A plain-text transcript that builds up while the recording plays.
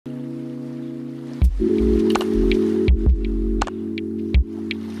Ooh,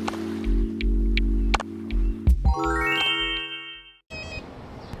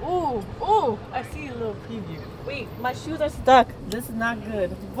 I see a little preview. Wait, my shoes are stuck. This is not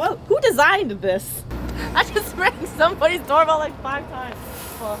good. What? Who designed this? I just rang somebody's doorbell like 5 times.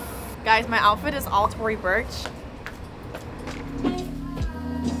 Well, guys, my outfit is all Tory Burch.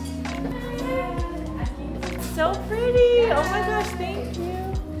 So pretty. Oh my gosh, thank you.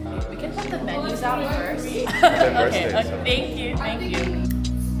 We can put the menus out first. Okay, thank you, thank you.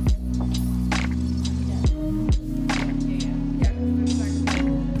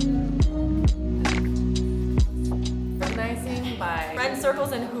 Friend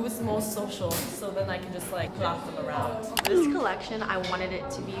circles and who's most social, so then I can just like plop them around. This collection, I wanted it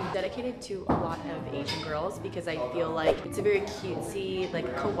to be dedicated to a lot of Asian girls because I feel like it's a very cutesy, like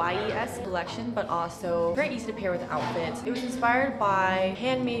kawaii-esque collection, but also very easy to pair with outfits. It was inspired by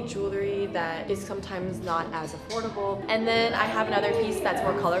handmade jewelry that is sometimes not as affordable. And then I have another piece that's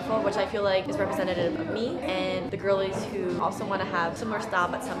more colorful, which I feel like is representative of me and the girlies who also want to have similar style,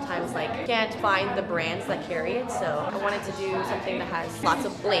 but sometimes like can't find the brands that carry it. So I wanted to do something that has lots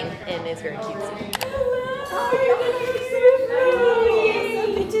of bling and is very cutesy. Hello! So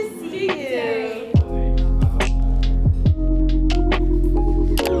good to see you!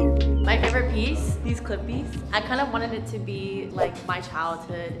 My favorite piece, these clippies. I kind of wanted it to be like my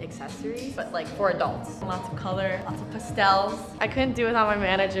childhood accessories, but like for adults. Lots of color, lots of pastels. I couldn't do it without my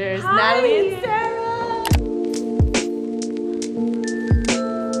managers, Natalie and Sarah!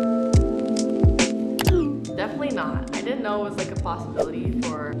 Definitely not. I didn't know it was like a possibility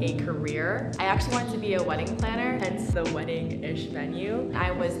for a career. I actually wanted to be a wedding planner, hence the wedding-ish venue.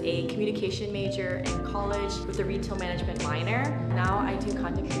 I was a communication major in college with a retail management minor. Now I do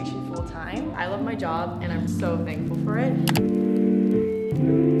content creation full-time. I love my job and I'm so thankful for it.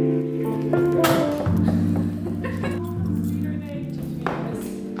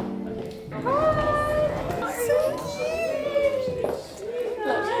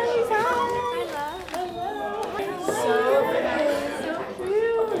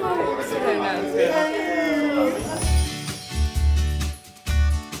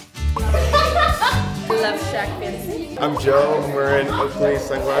 I'm Joe, I'm wearing Oakley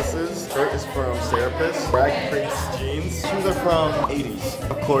sunglasses. Shirt is from Therapist. Rag Prince jeans. Shoes are from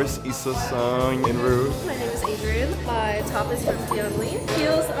 80s. Of course, Issa-san, enroute. My name is Adrian. My top is from Dion Lee.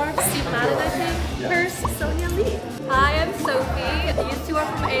 Heels are Steve Madden, I think. Purse, Sonia Lee. Hi, I'm Sophie. These two are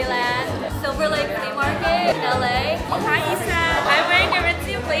from A-Land. Silver Lake Flea Market in LA. Hi, Issa. I'm wearing a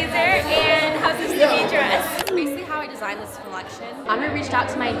Ritzy blazer and House of Sticky dress. Basically how I designed this collection. Andre reached out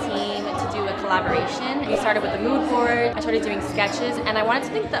to my team to do a collaboration. We started with a mood board. I started doing sketches and I wanted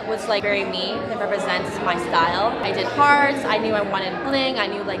something that was like very me, that represents my style. I did hearts, I knew I wanted bling, I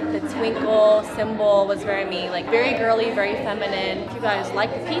knew like the twinkle symbol was very me, like very girly, very feminine. If you guys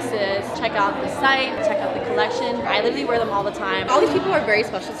like the pieces, check out the site, check out the collection. I literally wear them all the time. All these people are very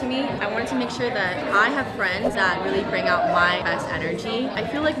special to me. I wanted to make sure that I have friends that really bring out my best energy. I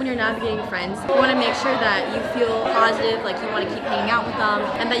feel like when you're navigating friends, you want to make sure that you feel positive, like you want to keep hanging out with them,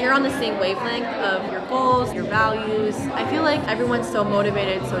 and that you're on the same wavelength of your goals, your values. I feel like everyone's so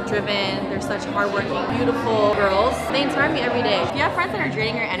motivated, so driven. They're such hardworking, beautiful girls. They inspire me every day. If you have friends that are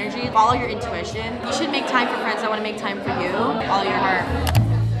draining your energy, follow your intuition. You should make time for friends that want to make time for you. Follow your heart.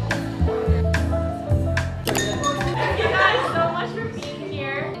 Thank you guys so much for being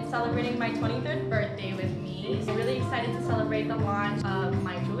here and celebrating my 23rd birthday with me. I'm really excited to celebrate the launch of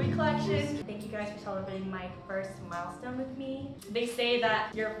my jewelry collection. Thank you guys for celebrating my first milestone with me. They say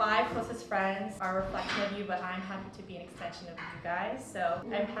that your 5 closest friends are a reflection of you, but I'm happy to be an extension of you guys. So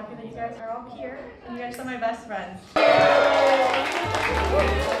I'm happy that you guys are all here and you guys are my best friends.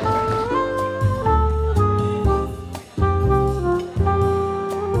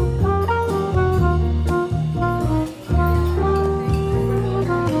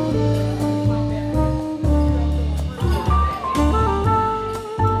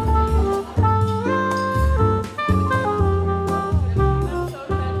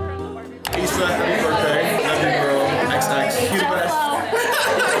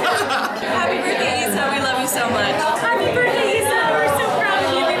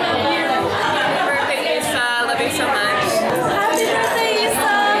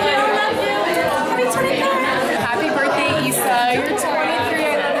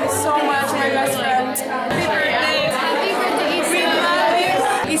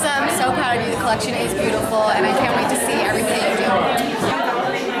 Collection is beautiful and I can't wait to see everything that you do.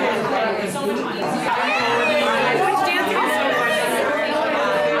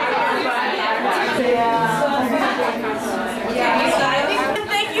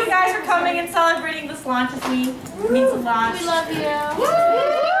 Thank you guys for coming and celebrating this launch with me. It means a lot. We love you.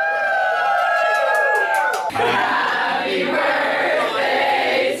 Woo!